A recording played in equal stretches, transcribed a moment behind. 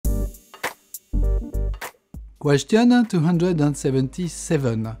Question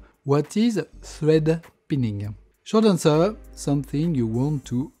 277. What is thread pinning? Short answer, something you want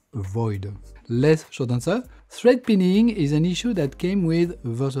to avoid. Less short answer, thread pinning is an issue that came with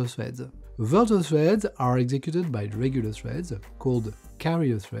virtual threads. Virtual threads are executed by regular threads, called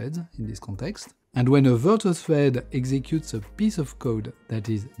carrier threads in this context. And when a virtual thread executes a piece of code that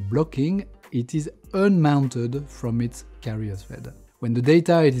is blocking, it is unmounted from its carrier thread. When the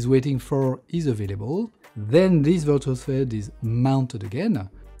data it is waiting for is available, then this virtual thread is mounted again,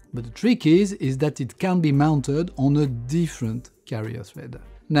 but the trick is that it can be mounted on a different carrier thread.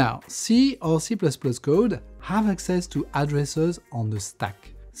 Now, C or C++ code have access to addresses on the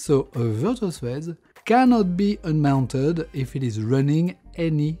stack, so a virtual thread cannot be unmounted if it is running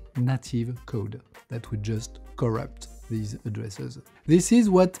any native code. That would just corrupt these addresses. This is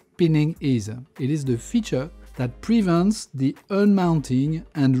what pinning is. It is the feature that prevents the unmounting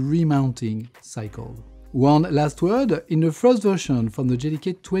and remounting cycle. One last word, in the first version from the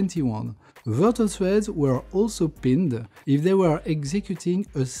JDK 21, virtual threads were also pinned if they were executing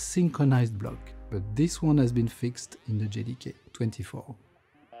a synchronized block, but this one has been fixed in the JDK 24.